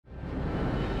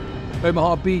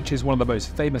Omaha Beach is one of the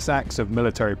most famous acts of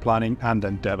military planning and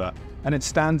endeavour, and it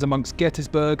stands amongst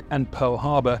Gettysburg and Pearl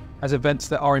Harbor as events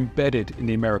that are embedded in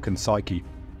the American psyche.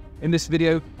 In this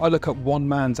video, I look at one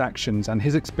man's actions and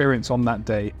his experience on that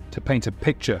day to paint a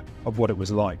picture of what it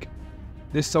was like.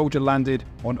 This soldier landed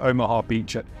on Omaha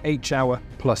Beach at H-hour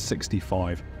plus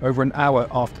 65, over an hour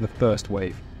after the first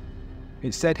wave.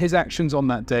 It's said his actions on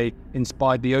that day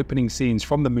inspired the opening scenes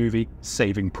from the movie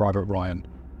Saving Private Ryan.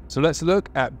 So let's look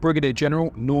at Brigadier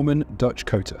General Norman Dutch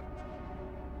Cota.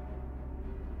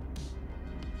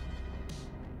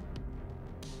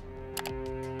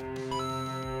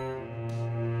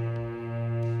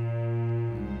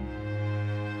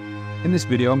 In this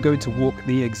video, I'm going to walk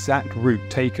the exact route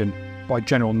taken by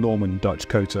General Norman Dutch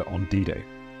Cota on D-Day.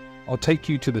 I'll take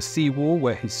you to the seawall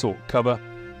where he sought cover,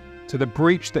 to the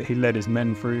breach that he led his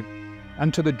men through,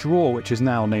 and to the draw which is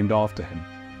now named after him.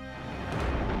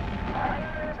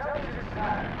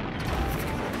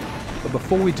 But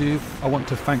before we do, I want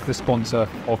to thank the sponsor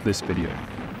of this video.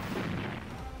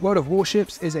 World of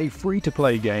Warships is a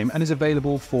free-to-play game and is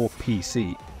available for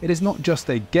PC. It is not just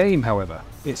a game, however,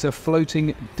 it's a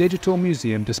floating digital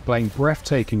museum displaying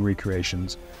breathtaking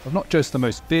recreations of not just the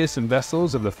most fearsome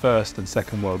vessels of the First and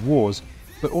Second World Wars,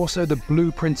 but also the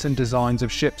blueprints and designs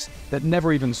of ships that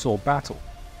never even saw battle.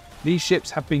 These ships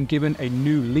have been given a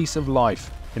new lease of life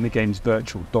in the game's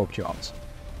virtual dockyards.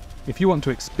 If you want to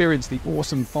experience the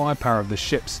awesome firepower of the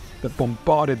ships that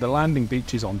bombarded the landing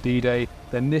beaches on D-Day,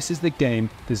 then this is the game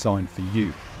designed for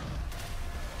you.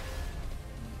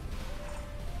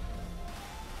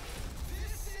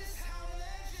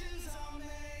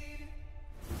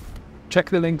 Check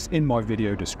the links in my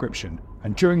video description,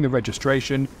 and during the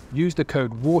registration, use the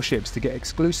code WARSHIPS to get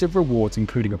exclusive rewards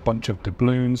including a bunch of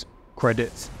doubloons,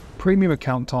 credits, premium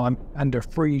account time, and a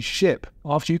free ship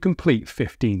after you complete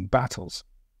 15 battles.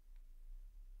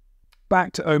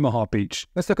 Back to Omaha Beach,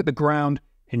 let's look at the ground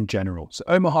in general. So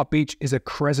Omaha Beach is a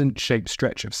crescent-shaped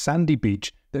stretch of sandy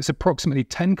beach that's approximately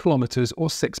 10 kilometers or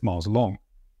 6 miles long.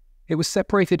 It was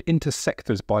separated into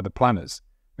sectors by the planners.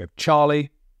 We have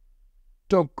Charlie,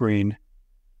 Dog Green,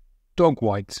 Dog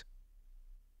White,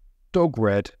 Dog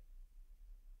Red,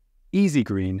 Easy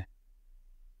Green,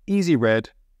 Easy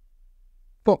Red,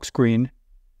 Fox Green,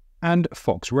 and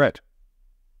Fox Red.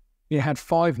 It had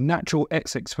 5 natural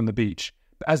exits from the beach.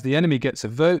 But as the enemy gets a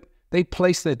vote, they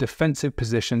place their defensive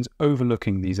positions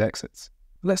overlooking these exits.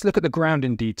 Let's look at the ground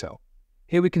in detail.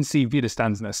 Here we can see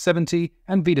Widerstandsnest 70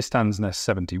 and Widerstandsnest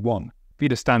 71.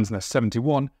 Widerstandsnest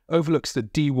 71 overlooks the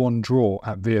D1 draw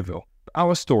at Veerville.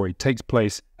 Our story takes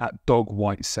place at Dog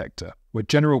White sector, where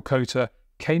General Cota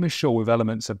came ashore with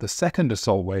elements of the 2nd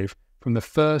Assault Wave from the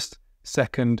 1st,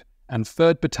 2nd, and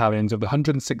 3rd Battalions of the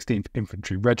 116th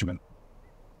Infantry Regiment.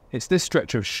 It's this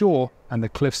stretch of shore and the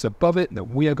cliffs above it that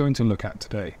we are going to look at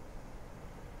today.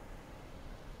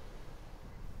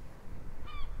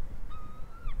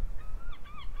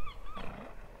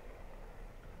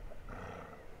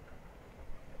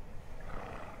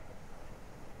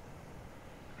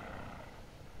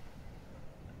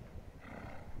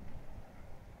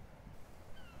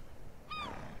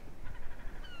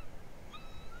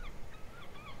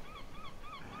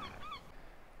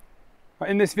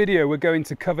 In this video, we're going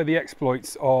to cover the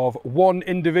exploits of one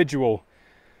individual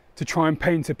to try and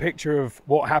paint a picture of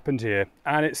what happened here.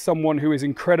 And it's someone who is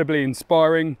incredibly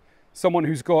inspiring, someone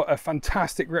who's got a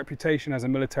fantastic reputation as a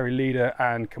military leader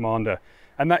and commander.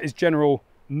 And that is General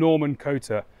Norman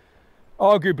Cota,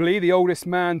 arguably the oldest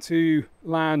man to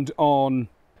land on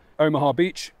Omaha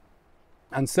Beach,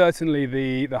 and certainly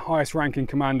the highest ranking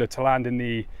commander to land in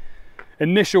the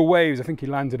initial waves. I think he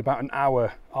landed about an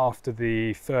hour after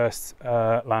the first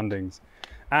landings.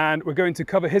 And we're going to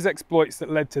cover his exploits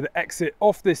that led to the exit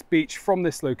off this beach from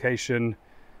this location.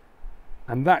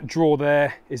 And that draw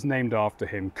there is named after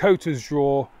him. Cota's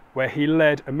draw, where he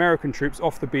led American troops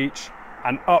off the beach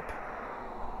and up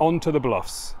onto the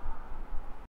bluffs.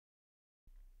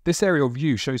 This aerial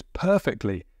view shows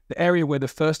perfectly the area where the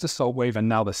 1st Assault Wave and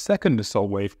now the 2nd Assault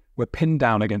Wave were pinned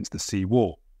down against the sea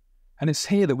wall. And it's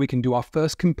here that we can do our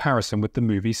first comparison with the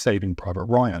movie Saving Private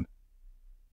Ryan.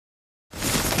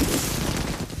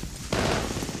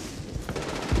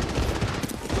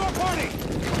 Shore party!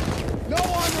 No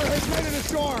armor has made it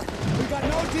ashore. We got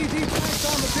no DD tanks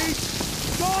on the beach.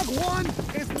 Dog 1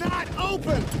 is not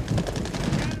open.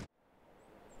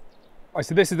 Right,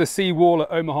 so this is the sea wall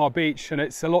at Omaha Beach, and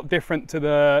it's a lot different to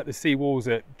the sea walls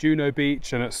at Juno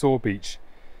Beach and at Saw Beach.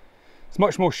 It's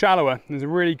much more shallower. There's a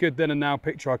really good then and now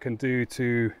picture I can do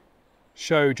to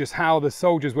show just how the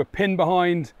soldiers were pinned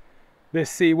behind this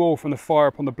sea wall from the fire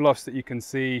up on the bluffs that you can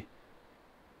see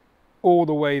all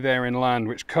the way there inland,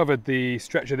 which covered the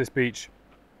stretch of this beach.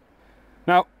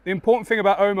 Now, the important thing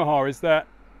about Omaha is that,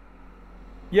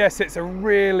 yes, it's a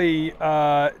really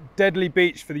deadly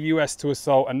beach for the US to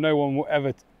assault, and no one will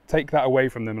ever take that away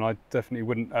from them, and I definitely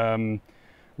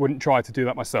wouldn't try to do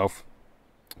that myself.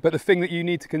 But the thing that you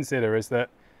need to consider is that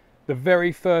the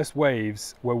very first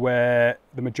waves were where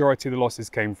the majority of the losses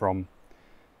came from.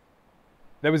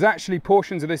 There was actually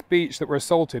portions of this beach that were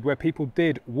assaulted where people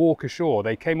did walk ashore.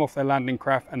 They came off their landing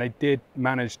craft and they did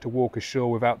manage to walk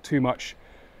ashore without too much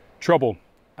trouble.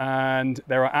 And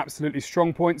there are absolutely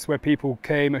strong points where people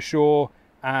came ashore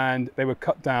and they were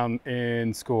cut down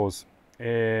in scores,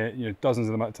 dozens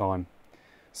of them at a time.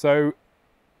 So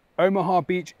Omaha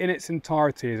Beach in its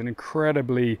entirety is an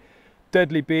incredibly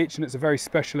deadly beach, and it's a very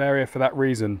special area for that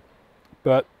reason.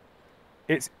 But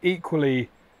it's equally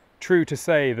true to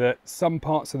say that some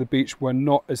parts of the beach were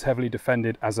not as heavily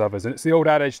defended as others. And it's the old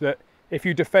adage that if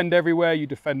you defend everywhere, you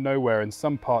defend nowhere, and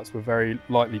some parts were very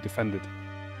lightly defended.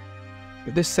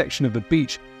 But this section of the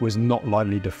beach was not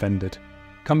lightly defended.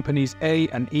 Companies A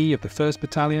and E of the 1st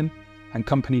Battalion and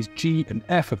Companies G and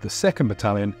F of the 2nd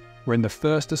Battalion were in the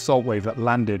first assault wave that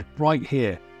landed right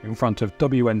here in front of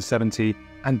WN70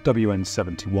 and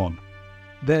WN71.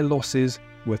 Their losses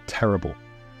were terrible.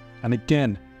 And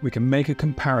again, we can make a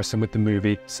comparison with the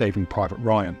movie Saving Private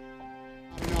Ryan.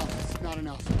 Not enough. It's not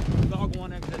enough. Dog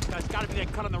one, this guy's got to be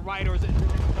that cut on the right, or is it the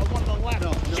one on the left?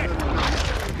 No.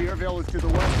 Beerville is to the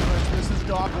west of us. This is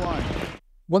dog one.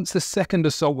 Once the 2nd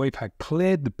assault wave had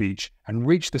cleared the beach and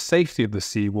reached the safety of the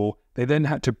seawall, they then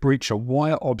had to breach a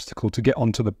wire obstacle to get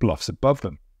onto the bluffs above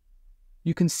them.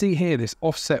 You can see here this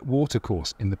offset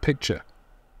watercourse in the picture.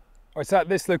 It's at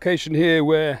this location here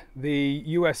where the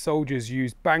US soldiers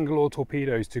used Bangalore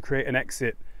torpedoes to create an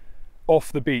exit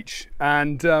off the beach.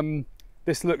 And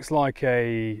this looks like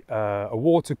a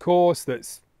watercourse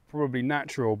that's probably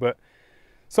natural, but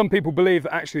some people believe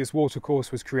that actually this watercourse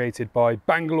was created by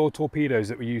Bangalore torpedoes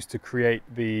that were used to create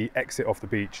the exit off the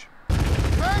beach.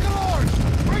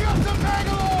 Bangalores! Bring up some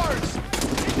Bangalores!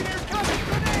 Engineers coming!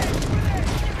 Grenade!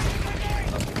 Grenade!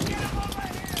 Get him over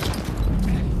here!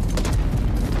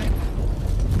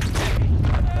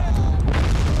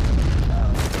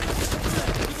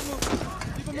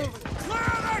 Keep him moving!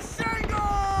 Clear the shingle!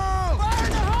 Fire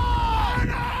in the hole!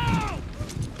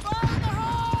 Fire in the hole! Fire in the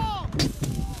hole!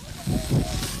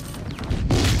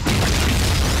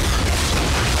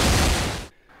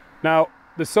 Now,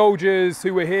 the soldiers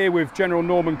who were here with General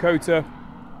Norman Cota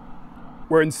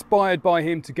were inspired by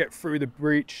him to get through the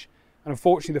breach. And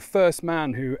unfortunately, the first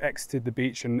man who exited the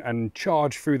beach and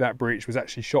charged through that breach was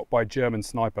actually shot by a German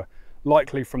sniper,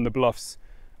 likely from the bluffs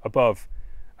above.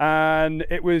 And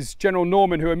it was General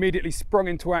Norman who immediately sprung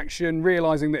into action,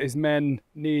 realizing that his men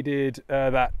needed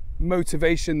that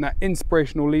motivation, that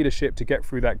inspirational leadership to get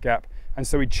through that gap. And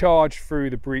so he charged through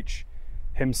the breach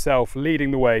himself,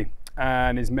 leading the way,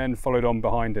 and his men followed on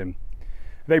behind him.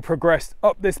 They progressed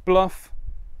up this bluff,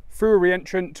 through a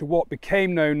re-entrant to what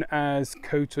became known as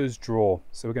Cota's Draw.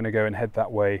 So we're going to go and head that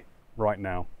way right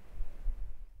now.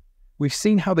 We've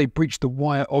seen how they breached the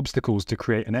wire obstacles to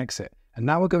create an exit, and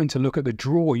now we're going to look at the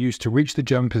draw used to reach the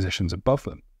German positions above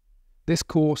them. This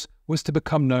course was to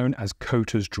become known as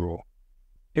Cota's Draw.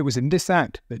 It was in this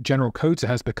act that General Cota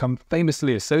has become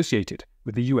famously associated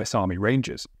with the US Army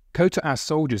Rangers. Cota asked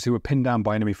soldiers who were pinned down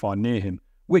by enemy fire near him,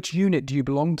 "Which unit do you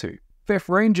belong to?" "5th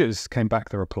Rangers," came back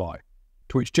the reply.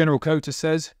 To which General Cota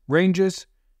says, "Rangers,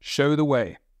 show the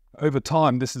way." Over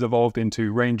time, this has evolved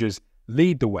into Rangers,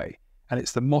 lead the way, and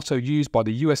it's the motto used by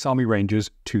the US Army Rangers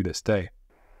to this day.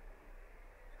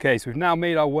 Okay, so we've now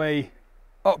made our way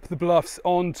up the bluffs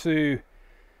onto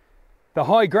the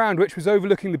high ground, which was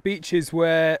overlooking the beaches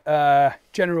where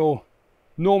General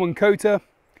Norman Cota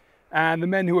and the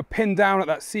men who were pinned down at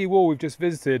that sea wall we've just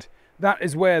visited, that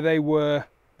is where they were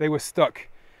stuck.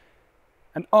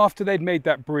 And after they'd made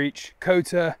that breach,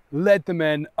 Cota led the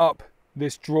men up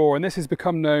this draw, and this has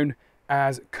become known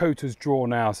as Cota's Draw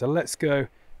now. So let's go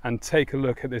and take a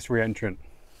look at this re-entrant.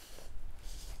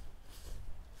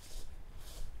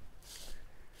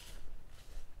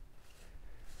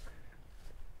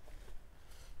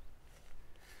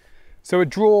 So a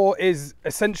draw is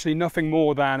essentially nothing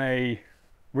more than a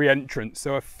re-entrant.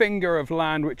 So a finger of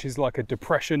land which is like a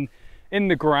depression in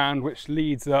the ground which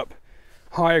leads up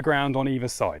higher ground on either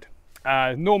side.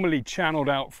 Normally channeled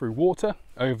out through water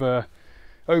over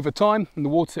time, and the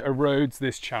water erodes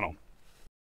this channel.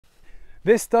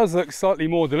 This does look slightly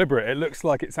more deliberate. It looks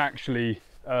like it's actually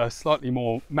slightly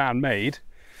more man-made.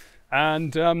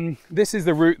 And this is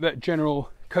the route that General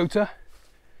Cota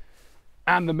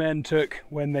and the men took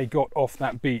when they got off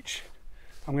that beach.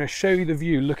 I'm going to show you the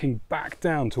view looking back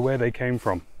down to where they came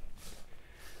from.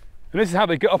 And this is how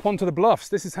they got up onto the bluffs.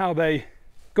 This is how they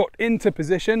got into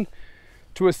position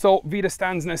to assault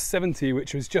Widerstandsnest 70,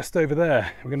 which was just over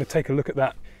there. We're going to take a look at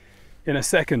that in a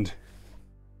second.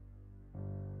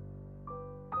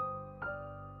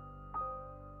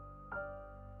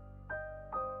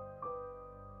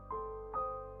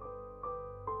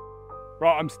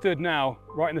 Right, I'm stood now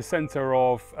right in the center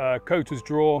of Cota's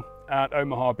Draw at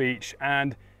Omaha Beach,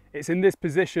 and it's in this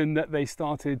position that they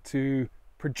started to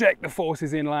project the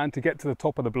forces inland to get to the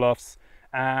top of the bluffs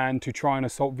and to try and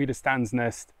assault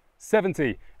Widerstandsnest 70.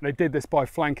 And they did this by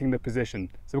flanking the position.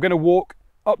 So we're going to walk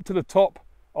up to the top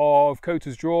of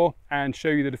Cota's Draw and show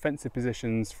you the defensive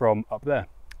positions from up there.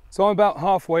 So I'm about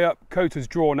halfway up Cota's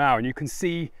Draw now, and you can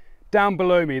see down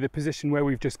below me the position where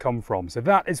we've just come from. So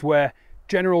that is where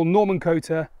General Norman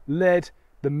Cota led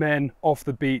the men off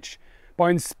the beach by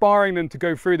inspiring them to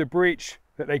go through the breach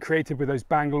that they created with those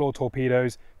Bangalore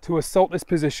torpedoes to assault this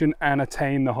position and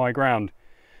attain the high ground.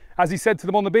 As he said to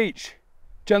them on the beach,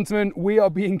 "Gentlemen, we are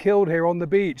being killed here on the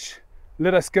beach.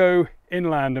 Let us go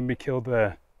inland and be killed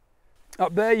there."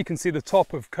 Up there you can see the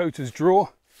top of Cota's Draw.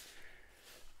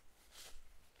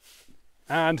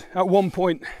 And at one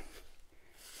point,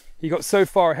 he got so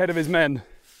far ahead of his men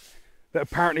that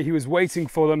apparently he was waiting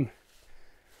for them,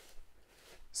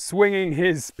 swinging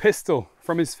his pistol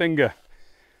from his finger,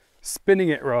 spinning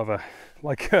it rather,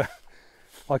 like a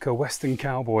Western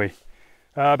cowboy.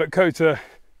 But Cota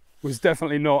was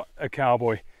definitely not a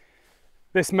cowboy.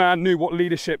 This man knew what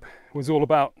leadership was all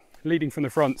about, leading from the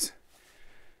front.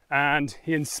 And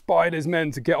he inspired his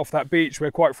men to get off that beach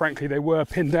where, quite frankly, they were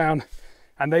pinned down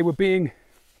and they were being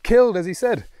killed, as he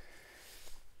said.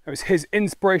 It was his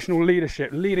inspirational leadership,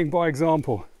 leading by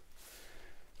example,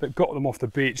 that got them off the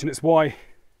beach. And it's why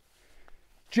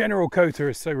General Cota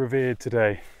is so revered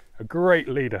today. A great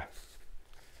leader.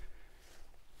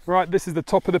 Right, this is the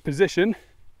top of the position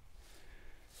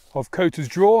of Cota's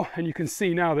Draw, and you can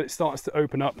see now that it starts to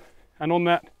open up. And on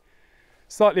that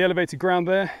slightly elevated ground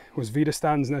there was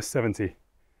Widerstandsnest 70.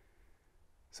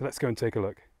 So let's go and take a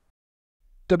look.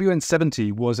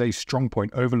 WN70 was a strong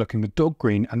point overlooking the dog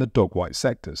green and the dog white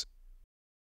sectors.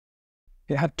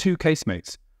 It had two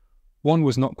casemates. One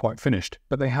was not quite finished,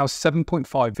 but they housed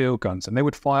 7.5 field guns and they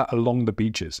would fire along the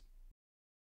beaches.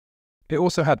 It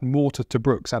also had mortar to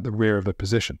brooks at the rear of the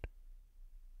position.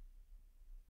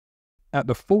 At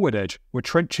the forward edge were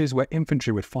trenches where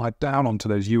infantry would fire down onto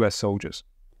those US soldiers.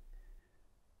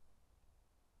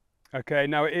 Okay,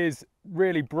 now it is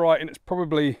really bright and it's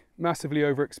probably massively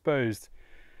overexposed.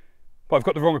 But I've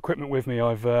got the wrong equipment with me.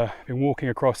 I've been walking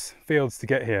across fields to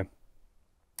get here.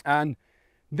 And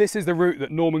this is the route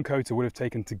that Norman Cota would have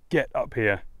taken to get up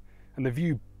here. And the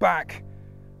view back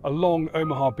along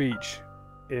Omaha Beach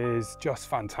is just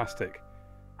fantastic.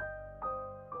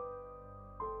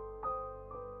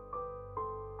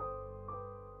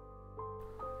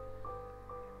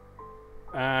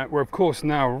 We're of course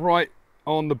now right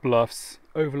on the bluffs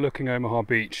overlooking Omaha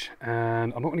Beach,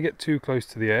 and I'm not going to get too close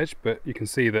to the edge, but you can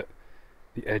see that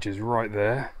the edge is right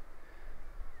there.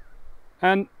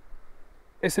 And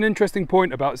it's an interesting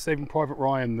point about Saving Private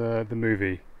Ryan, the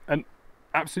movie. An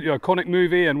absolutely iconic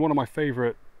movie and one of my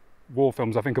favourite war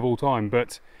films I think of all time,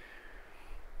 but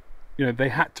you know, they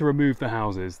had to remove the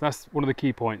houses. That's one of the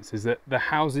key points, is that the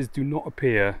houses do not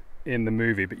appear in the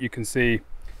movie, but you can see,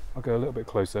 I'll go a little bit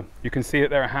closer, you can see that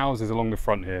there are houses along the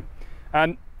front here.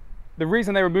 And the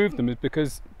reason they removed them is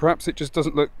because perhaps it just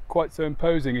doesn't look quite so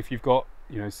imposing if you've got,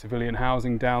 you know, civilian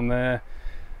housing down there.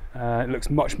 It looks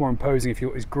much more imposing if you've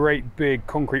got these great big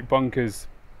concrete bunkers,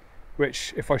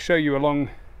 which if I show you along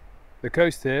the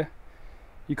coast here,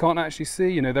 you can't actually see.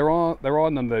 You know, there are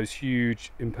none of those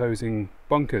huge imposing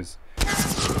bunkers.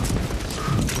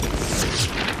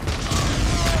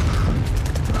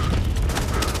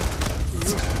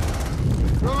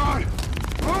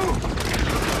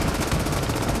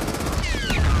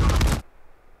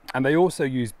 And they also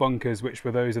used bunkers which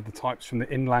were those of the types from the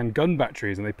inland gun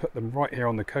batteries, and they put them right here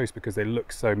on the coast because they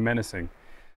look so menacing.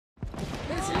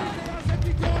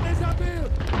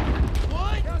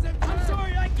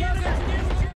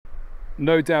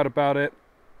 No doubt about it,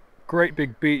 great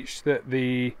big beach that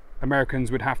the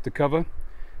Americans would have to cover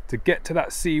to get to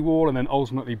that seawall and then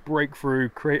ultimately break through,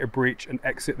 create a breach and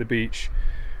exit the beach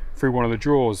through one of the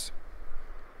draws.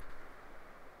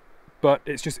 But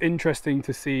it's just interesting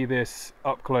to see this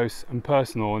up close and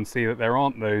personal and see that there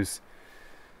aren't those,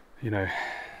 you know,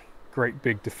 great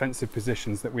big defensive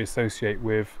positions that we associate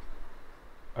with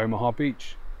Omaha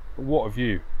Beach. But what a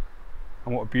view,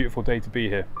 and what a beautiful day to be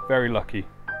here. Very lucky.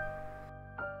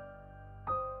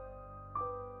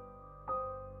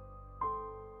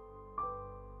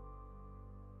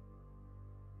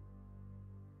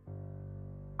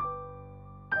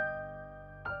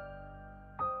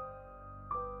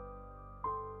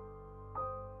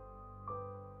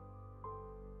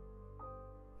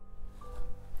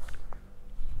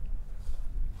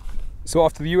 So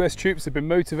after the US troops had been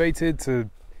motivated to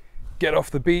get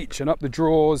off the beach and up the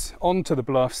draws onto the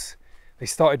bluffs, they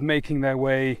started making their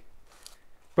way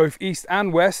both east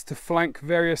and west to flank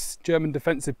various German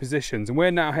defensive positions. And we're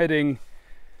now heading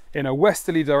in a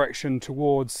westerly direction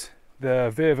towards the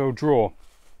Virville draw.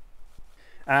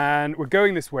 And we're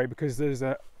going this way because there's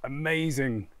an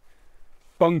amazing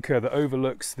bunker that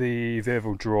overlooks the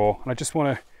Virville draw. And I just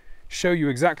want to show you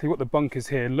exactly what the bunkers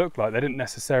here look like. They didn't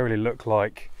necessarily look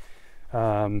like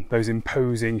those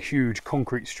imposing huge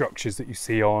concrete structures that you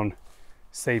see on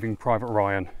Saving Private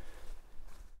Ryan.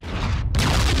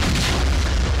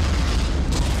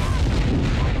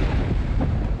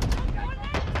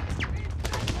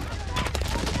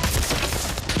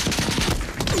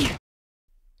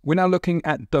 We're now looking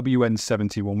at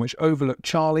WN71, which overlooked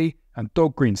Charlie and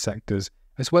Dog Green sectors,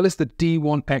 as well as the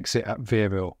D1 exit at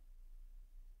Virville.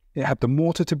 It had the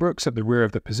mortar to Brooks at the rear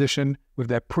of the position with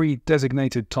their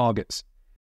pre-designated targets,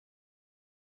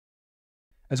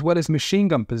 as well as machine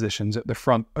gun positions at the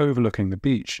front overlooking the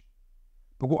beach.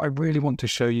 But what I really want to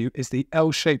show you is the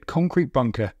L-shaped concrete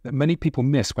bunker that many people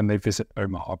miss when they visit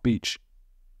Omaha Beach.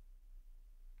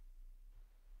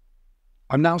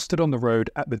 I'm now stood on the road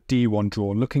at the D1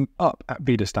 draw looking up at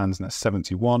Widerstandsnest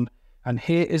 71, and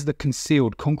here is the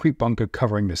concealed concrete bunker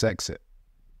covering this exit.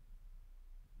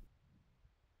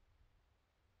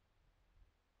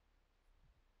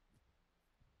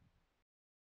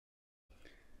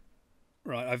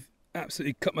 Right, I've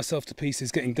absolutely cut myself to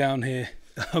pieces getting down here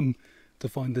to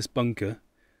find this bunker,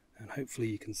 and hopefully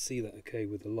you can see that okay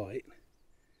with the light.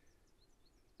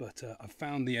 But I've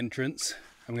found the entrance.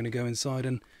 I'm going to go inside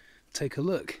and take a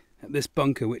look at this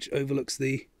bunker which overlooks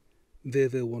the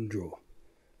Virville 1 draw.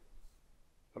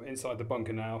 I'm inside the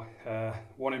bunker now.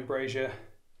 One embrasure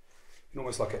in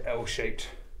almost like an L-shaped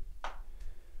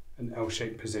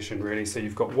position really. So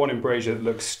you've got one embrasure that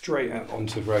looks straight out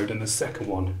onto the road, and the second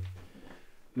one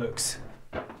looks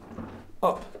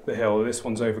up the hill. This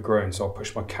one's overgrown, so I'll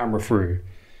push my camera through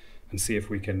and see if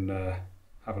we can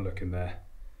have a look in there.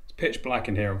 It's pitch black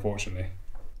in here, unfortunately.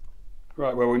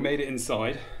 Right, well, we made it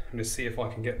inside. I'm going to see if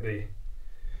I can get the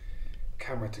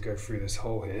camera to go through this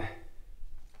hole here.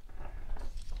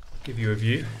 Give you a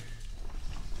view.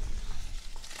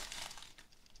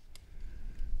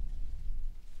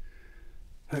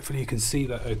 Hopefully you can see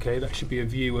that okay. That should be a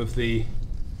view of the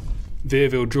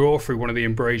Virville draw through one of the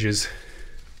embrasures.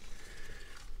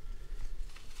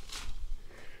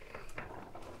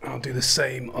 I'll do the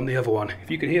same on the other one.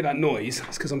 If you can hear that noise,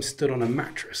 it's because I'm stood on a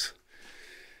mattress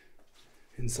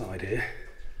inside here.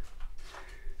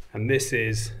 And this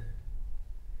is,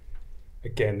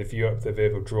 again, the view up the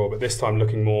Virville draw, but this time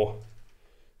looking more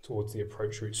towards the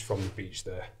approach routes from the beach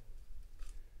there.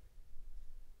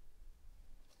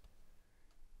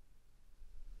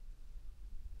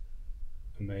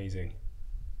 Amazing.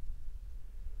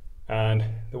 And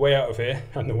the way out of here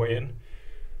and the way in,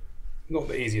 not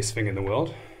the easiest thing in the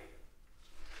world.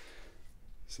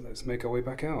 So let's make our way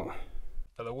back out.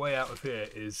 So the way out of here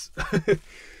is a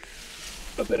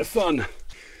bit of fun.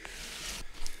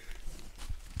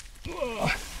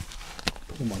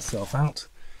 Pull myself out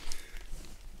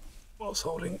whilst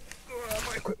holding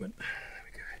my equipment. There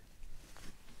we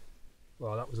go.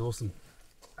 Wow, that was awesome.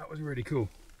 That was really cool.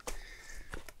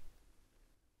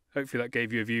 Hopefully that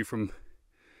gave you a view from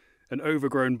an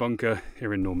overgrown bunker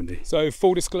here in Normandy. So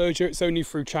full disclosure, it's only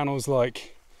through channels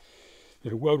like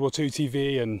World War II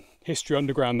TV and History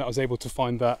Underground that I was able to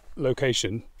find that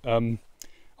location.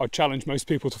 I'd challenge most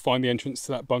people to find the entrance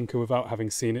to that bunker without having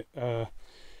seen it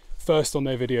first on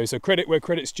their video. So credit where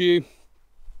credit's due.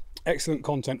 Excellent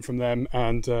content from them,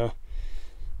 and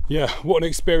yeah, what an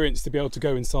experience to be able to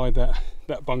go inside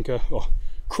that bunker, or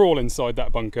crawl inside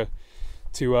that bunker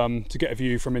to get a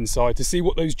view from inside, to see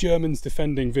what those Germans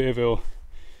defending Virville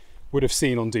would have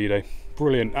seen on D-Day.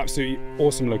 Brilliant, absolutely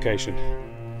awesome location.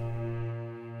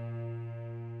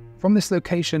 From this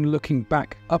location, looking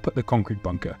back up at the concrete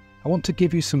bunker, I want to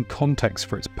give you some context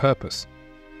for its purpose.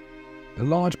 The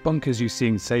large bunkers you see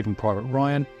in Saving Private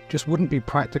Ryan just wouldn't be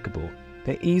practicable.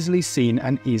 They're easily seen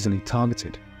and easily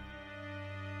targeted.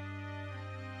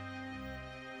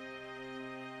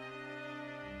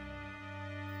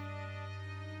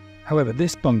 However,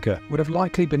 this bunker would have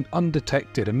likely been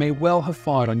undetected and may well have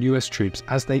fired on US troops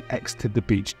as they exited the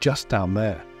beach just down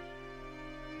there.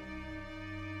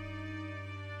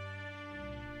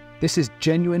 This is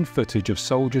genuine footage of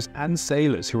soldiers and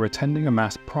sailors who were attending a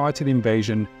mass prior to the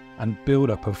invasion and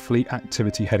build-up of fleet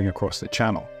activity heading across the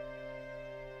Channel.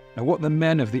 Now, what the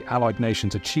men of the Allied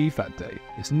nations achieved that day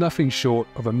is nothing short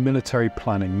of a military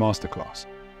planning masterclass.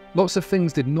 Lots of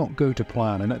things did not go to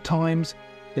plan, and at times,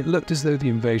 it looked as though the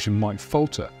invasion might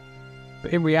falter.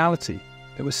 But in reality,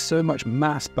 there was so much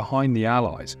mass behind the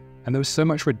Allies, and there was so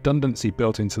much redundancy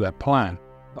built into their plan,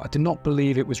 that I did not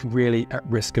believe it was really at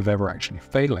risk of ever actually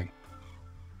failing.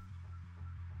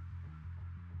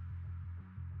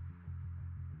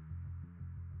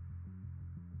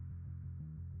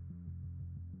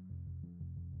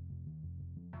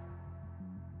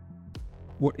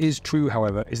 What is true,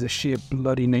 however, is the sheer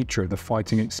bloody nature of the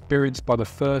fighting experienced by the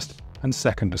 1st and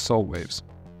 2nd assault waves.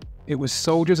 It was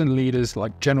soldiers and leaders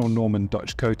like General Norman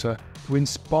Dutch Cota who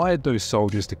inspired those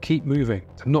soldiers to keep moving,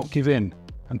 to not give in,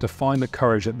 and to find the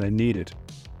courage that they needed.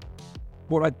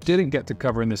 What I didn't get to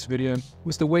cover in this video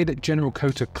was the way that General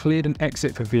Cota cleared an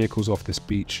exit for vehicles off this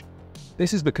beach.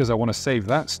 This is because I want to save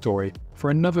that story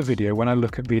for another video when I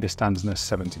look at Widerstandsnest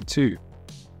 72.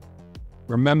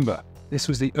 Remember, this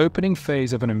was the opening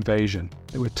phase of an invasion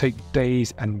that would take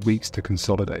days and weeks to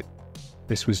consolidate.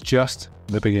 This was just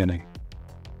the beginning.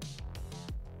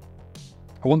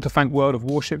 I want to thank World of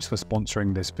Warships for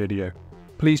sponsoring this video.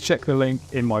 Please check the link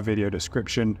in my video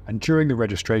description, and during the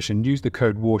registration use the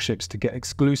code WARSHIPS to get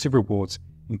exclusive rewards,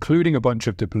 including a bunch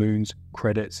of doubloons,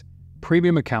 credits,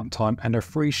 premium account time, and a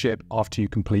free ship after you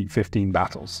complete 15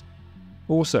 battles.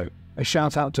 Also, a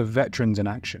shout out to Veterans in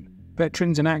Action.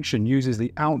 Veterans in Action uses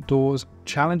the outdoors,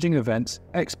 challenging events,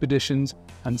 expeditions,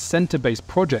 and center-based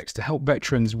projects to help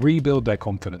veterans rebuild their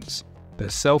confidence, their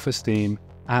self-esteem,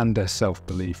 and their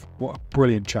self-belief. What a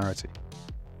brilliant charity.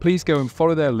 Please go and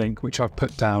follow their link, which I've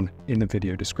put down in the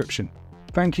video description.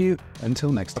 Thank you,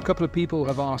 until next time. A couple of people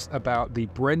have asked about the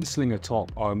Brentslinger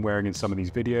top I'm wearing in some of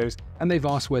these videos, and they've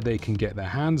asked where they can get their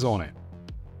hands on it.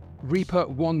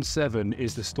 Reaper17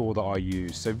 is the store that I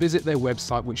use, so visit their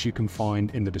website, which you can find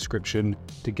in the description,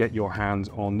 to get your hands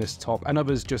on this top and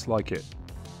others just like it.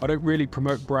 I don't really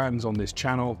promote brands on this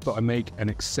channel, but I make an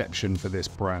exception for this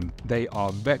brand. They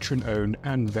are veteran owned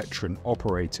and veteran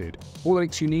operated. All the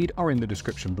links you need are in the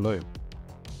description below.